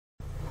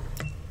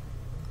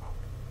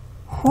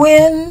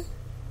When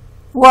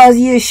was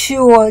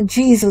Yeshua,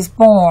 Jesus,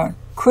 born?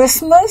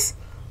 Christmas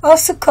or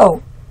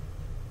Sukkot?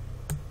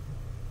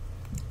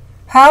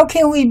 How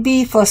can we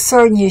be for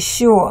certain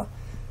Yeshua,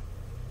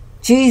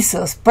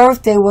 Jesus'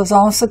 birthday was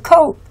on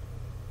Sukkot?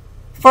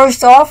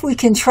 First off, we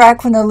can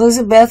track when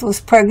Elizabeth was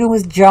pregnant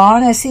with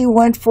John as he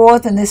went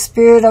forth in the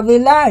spirit of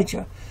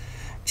Elijah.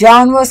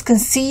 John was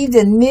conceived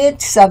in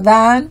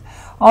mid-Sivan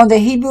on the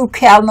Hebrew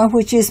calendar,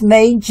 which is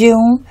May,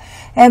 June,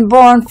 and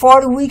born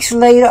 40 weeks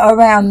later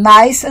around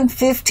Nisan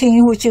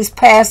 15, which is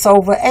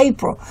Passover,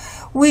 April.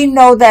 We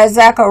know that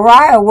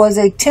Zechariah was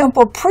a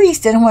temple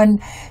priest, and when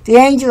the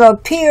angel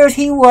appeared,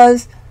 he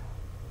was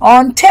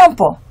on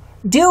temple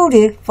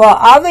duty for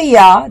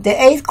Aviyah, the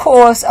 8th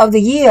course of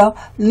the year,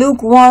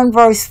 Luke 1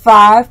 verse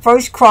 5,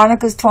 1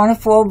 Chronicles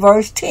 24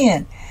 verse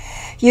 10.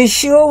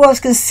 Yeshua was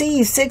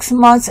conceived 6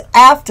 months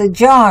after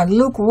John,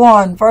 Luke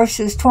 1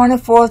 verses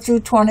 24 through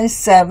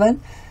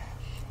 27,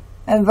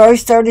 and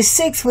verse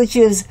 36, which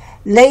is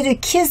later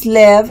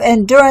Kislev,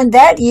 and during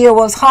that year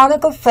was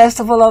Chanukah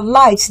festival of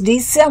lights,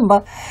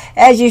 December,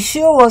 as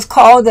Yeshua was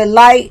called the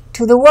light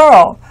to the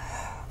world.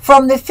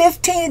 From the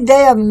 15th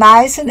day of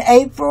Nisan,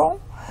 April,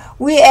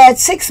 we add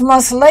 6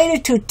 months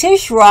later to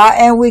Tishri,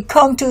 and we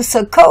come to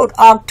Sukkot,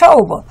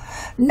 October.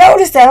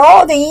 Notice that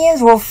all the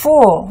ends were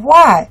full.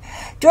 Why?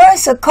 During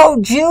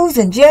Sukkot, Jews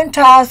and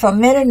Gentiles from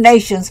many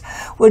nations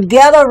would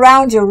gather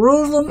around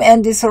Jerusalem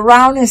and the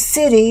surrounding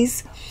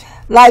cities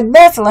like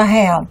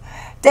Bethlehem.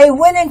 They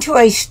went into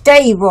a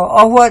stable,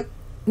 or what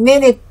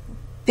many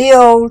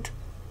build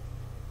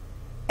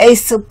a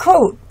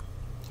Sukkot.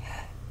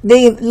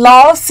 The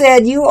law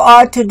said you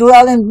are to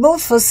dwell in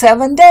booths for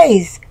 7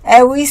 days.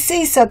 And we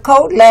see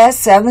Sukkot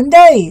lasts 7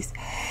 days.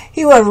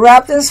 He was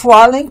wrapped in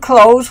swaddling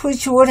clothes,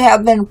 which would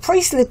have been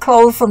priestly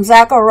clothes from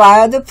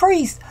Zechariah the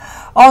priest.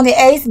 On the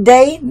 8th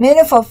day,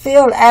 many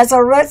fulfilled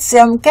Atzeret,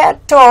 Simchat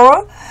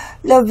Torah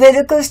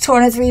Leviticus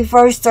 23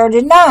 verse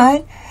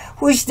 39,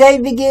 which they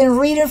begin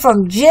reading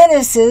from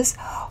Genesis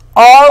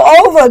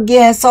all over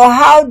again. So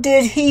how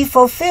did he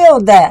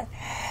fulfill that?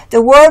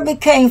 The Word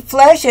became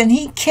flesh, and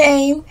he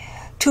came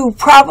to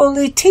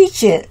properly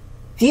teach it.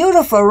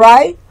 Beautiful,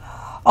 right?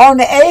 On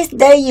the 8th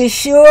day,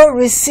 Yeshua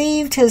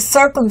received his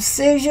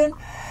circumcision,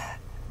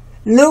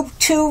 Luke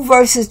 2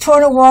 verses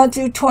 21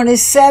 through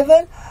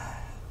 27,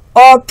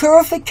 or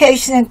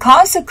purification and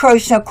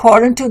consecration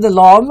according to the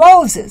law of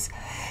Moses.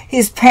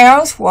 His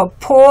parents were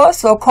poor,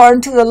 so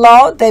according to the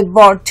law, they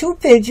bought 2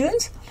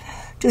 pigeons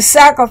to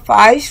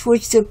sacrifice,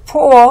 which the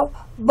poor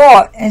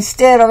bought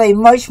instead of a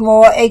much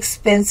more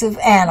expensive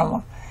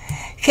animal.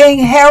 King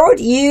Herod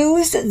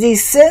used the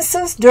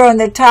census during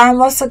the time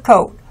of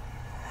Sukkot,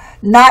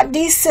 not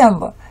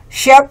December.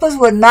 Shepherds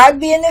would not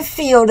be in the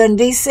field in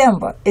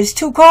December. It's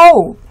too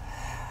cold.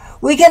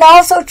 We can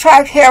also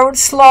track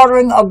Herod's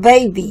slaughtering of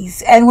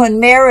babies and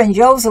when Mary and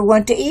Joseph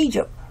went to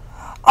Egypt.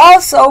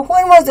 Also,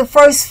 when was the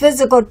first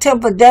physical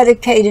temple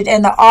dedicated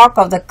and the Ark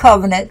of the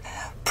Covenant,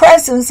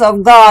 presence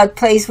of God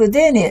placed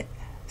within it?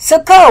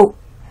 Sukkot.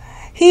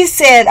 He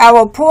said, I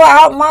will pour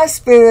out my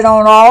spirit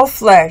on all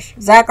flesh.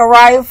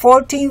 Zechariah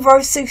 14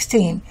 verse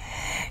 16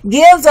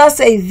 gives us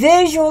a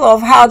visual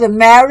of how the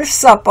marriage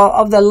supper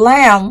of the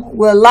Lamb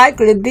will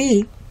likely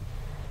be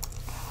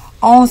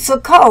on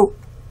Sukkot,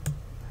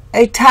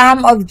 a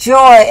time of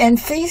joy and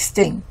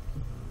feasting.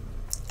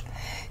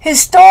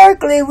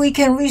 Historically, we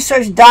can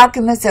research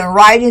documents and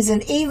writings,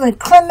 and even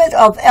Clement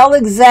of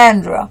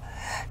Alexandria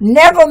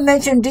never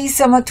mentioned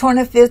December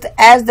 25th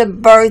as the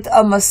birth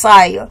of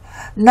Messiah,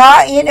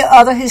 nor any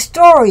other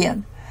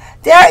historian.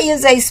 There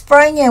is a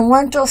spring and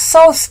winter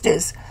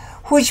solstice,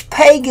 which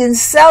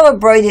pagans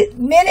celebrated.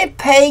 Many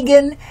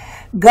pagan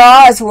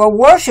gods were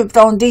worshipped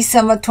on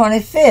December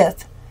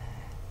 25th.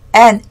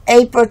 And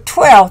April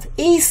 12th,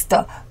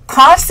 Easter,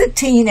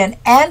 Constantine, an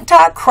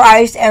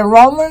antichrist and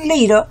Roman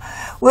leader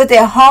with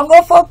a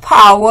hunger for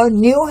power,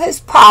 knew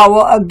his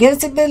power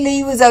against the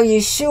believers of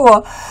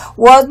Yeshua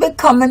was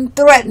becoming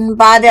threatened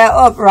by their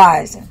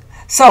uprising.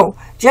 So,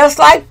 just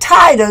like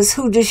Titus,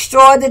 who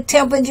destroyed the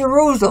temple in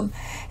Jerusalem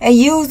and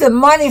used the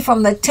money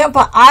from the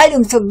temple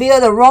items to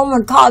build the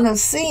Roman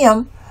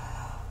Colosseum,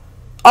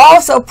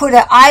 also put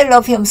an idol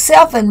of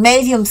himself and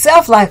made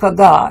himself like a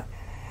god.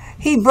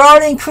 He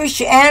brought in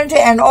Christianity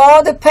and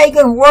all the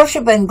pagan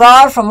worship and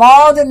God from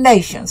all the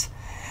nations,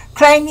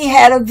 claimed he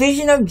had a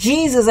vision of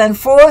Jesus and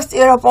forced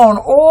it upon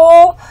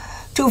all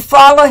to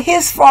follow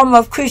his form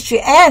of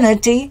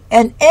Christianity,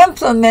 and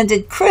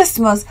implemented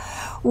Christmas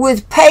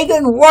with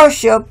pagan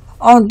worship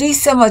on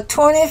December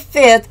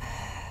 25th,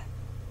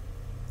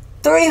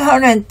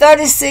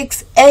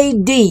 336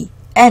 AD,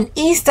 and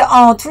Easter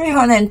on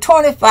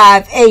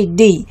 325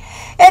 AD.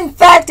 In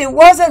fact, it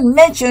wasn't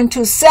mentioned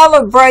to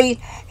celebrate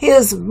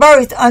his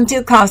birth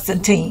until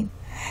Constantine.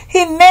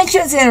 He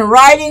mentions in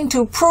writing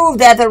to prove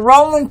that the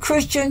Roman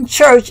Christian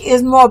Church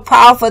is more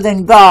powerful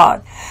than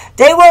God.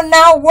 They will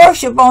now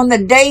worship on the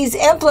days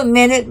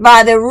implemented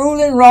by the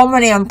ruling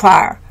Roman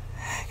Empire.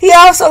 He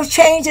also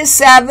changed his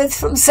Sabbath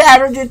from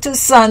Saturday to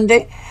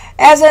Sunday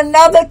as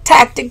another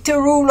tactic to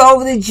rule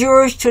over the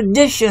Jewish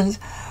traditions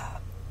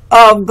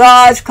of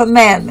God's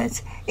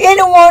commandments.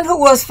 Anyone who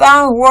was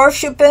found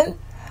worshiping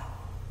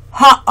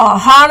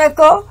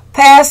Chanukah,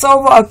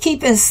 Passover, or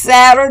keeping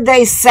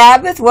Saturday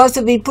Sabbath was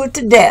to be put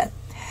to death.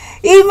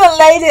 Even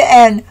later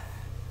in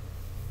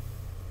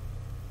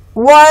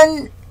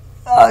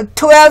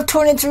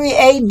 1223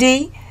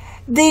 AD,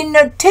 the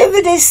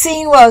nativity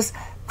scene was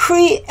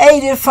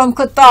created from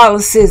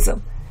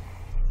Catholicism.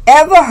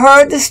 Ever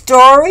heard the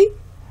story?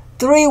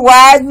 3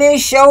 wise men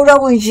showed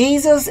up when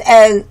Jesus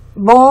was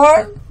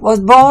born.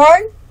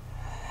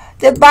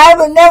 The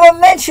Bible never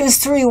mentions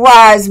 3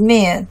 wise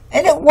men,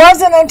 and it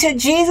wasn't until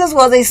Jesus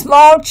was a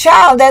small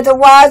child that the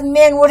wise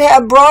men would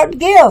have brought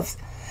gifts.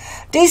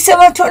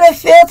 December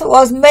 25th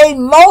was made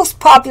most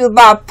popular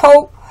by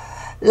Pope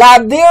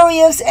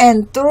Liberius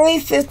in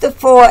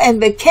 354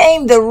 and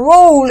became the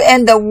rule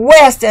in the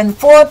West in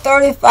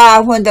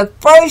 435 when the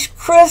first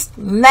Christ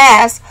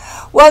Mass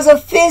was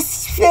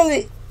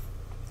officiated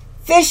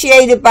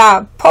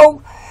by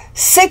Pope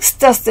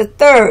Sixtus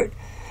III.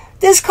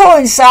 This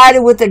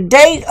coincided with the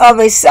date of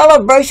a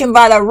celebration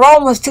by the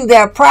Romans to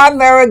their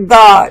primary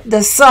god,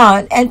 the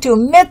sun, and to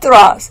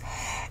Mithras,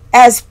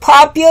 as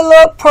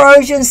popular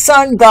Persian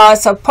sun god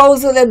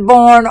supposedly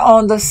born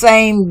on the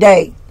same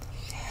day.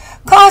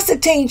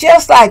 Constantine,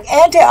 just like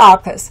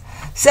Antiochus,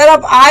 set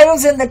up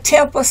idols in the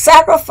temple,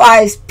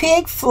 sacrificed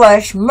pig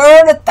flesh,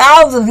 murdered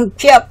thousands who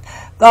kept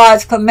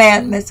God's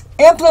commandments,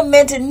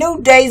 implemented new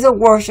days of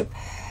worship,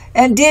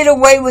 and did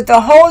away with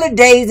the holy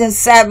days and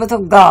Sabbath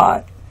of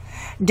God.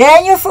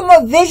 Daniel, from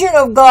a vision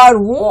of God,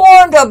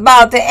 warned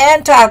about the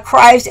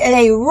Antichrist and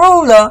a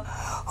ruler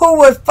who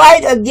would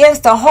fight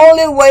against the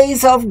holy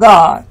ways of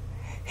God.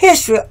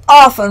 History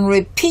often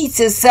repeats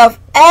itself,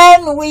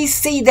 and we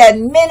see that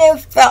many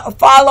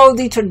follow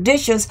the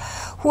traditions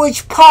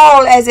which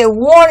Paul, as a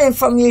warning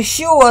from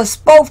Yeshua,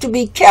 spoke to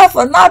be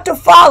careful not to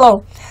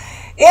follow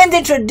in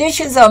the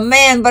traditions of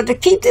man, but to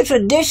keep the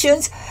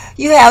traditions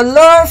you have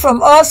learned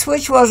from us,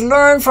 which was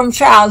learned from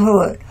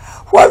childhood.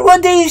 What were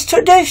these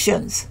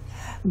traditions?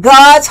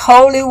 God's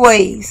holy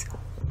ways.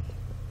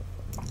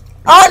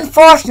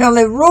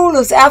 Unfortunately,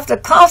 rulers after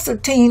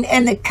Constantine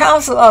and the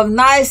Council of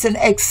Nisan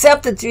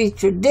accepted these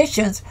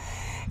traditions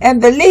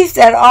and believed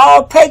that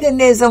all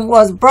paganism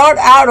was brought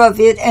out of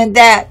it and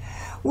that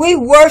we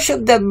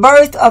worship the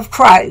birth of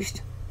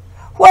Christ.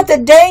 What the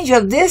danger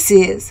of this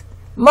is,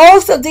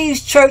 most of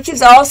these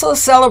churches also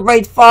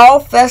celebrate fall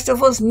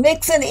festivals,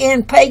 mixing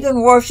in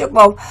pagan worship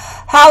of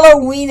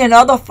Halloween and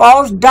other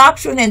false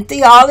doctrine and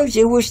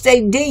theology which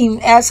they deem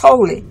as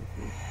holy.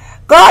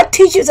 God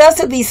teaches us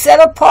to be set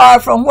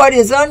apart from what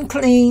is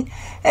unclean,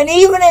 and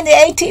even in the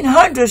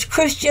 1800s,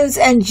 Christians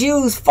and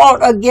Jews fought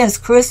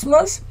against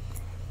Christmas,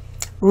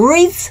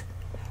 wreaths,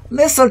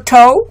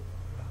 mistletoe,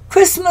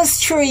 Christmas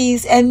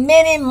trees, and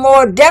many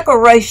more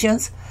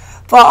decorations,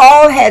 for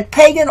all had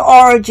pagan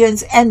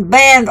origins, and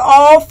banned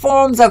all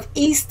forms of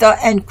Easter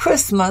and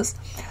Christmas,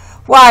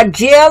 while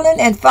jailing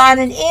and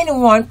fining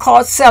anyone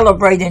caught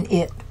celebrating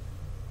it.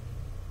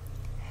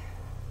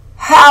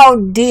 How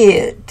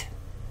did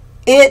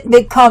it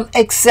become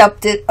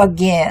accepted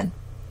again?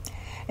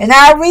 In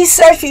our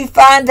research, we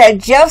find that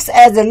just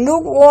as the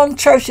lukewarm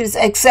churches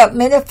accept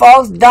many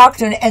false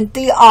doctrine and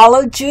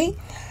theology,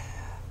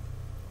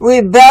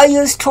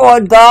 rebellious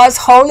toward God's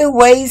holy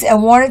ways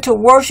and wanted to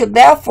worship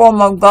their form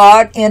of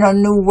God in a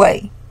new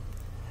way.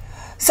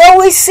 So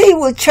we see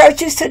with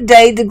churches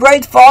today, the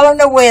great falling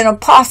away and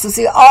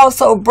apostasy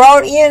also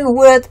brought in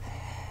with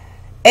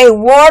a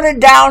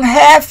watered-down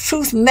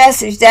half-truth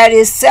message that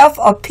is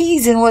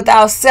self-appeasing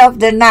without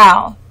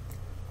self-denial.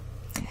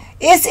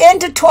 It's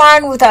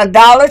intertwined with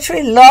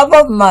idolatry, love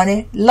of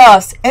money,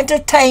 lust,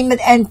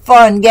 entertainment, and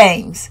fun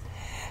games.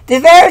 The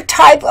very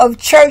type of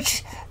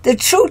church the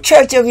true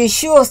church of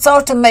Yeshua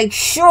sought to make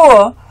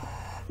sure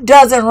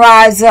doesn't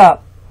rise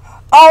up.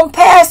 On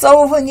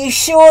Passover, when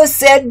Yeshua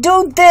said,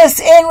 "Do this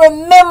in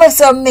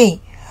remembrance of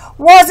me,"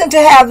 wasn't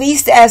to have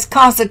Easter, as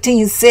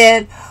Constantine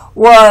said,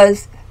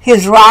 was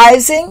his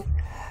rising,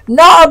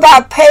 nor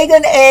about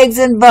pagan eggs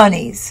and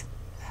bunnies,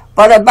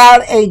 but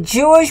about a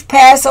Jewish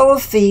Passover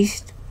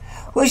feast,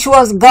 which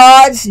was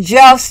God's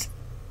just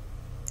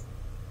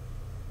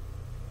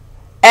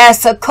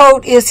as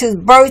Sukkot is his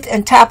birth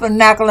and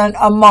tabernacling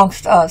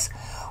amongst us.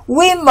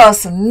 We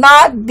must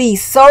not be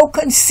so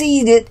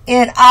conceited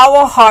in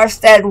our hearts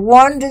that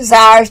one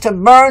desires to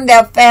burn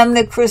their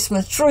family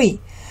Christmas tree,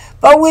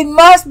 but we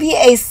must be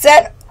a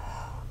set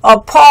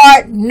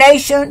apart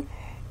nation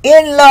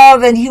in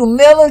love and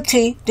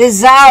humility,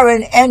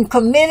 desiring and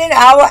committing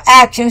our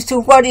actions to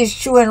what is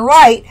true and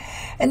right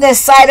in the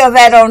sight of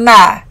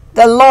Adonai,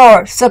 the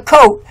Lord.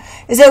 Sukkot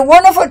is a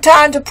wonderful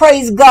time to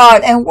praise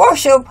God and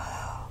worship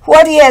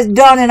what he has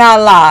done in our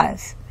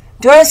lives.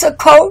 During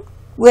Sukkot,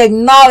 we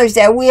acknowledge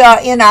that we are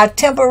in our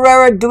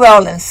temporary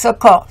dwelling,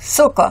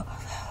 Sukkah,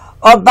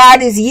 our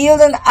bodies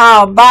yielding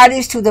our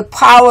bodies to the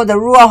power of the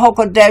Ruach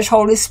HaKodesh,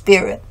 Holy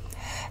Spirit.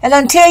 And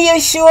until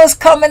Yeshua's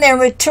coming and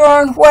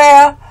return,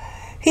 where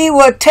he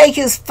will take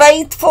his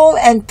faithful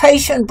and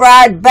patient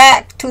bride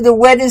back to the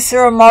wedding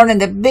ceremony in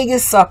the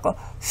biggest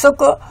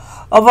Sukkah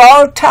of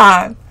all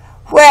time,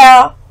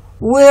 where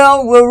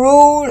will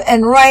rule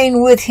and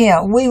reign with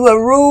him. We will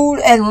rule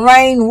and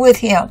reign with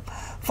him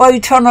for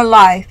eternal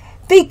life.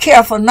 Be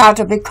careful not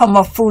to become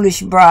a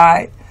foolish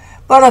bride,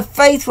 but a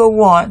faithful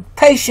one,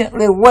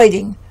 patiently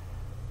waiting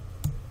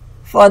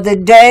for the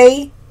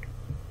day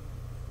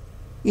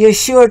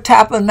Yeshua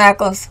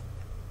tabernacles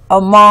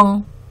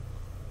among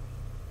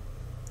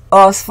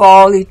us for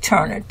all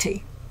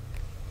eternity.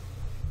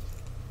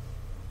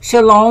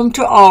 Shalom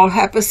to all.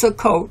 Happy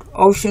Sukkot,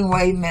 Ocean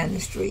Wave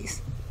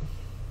Ministries.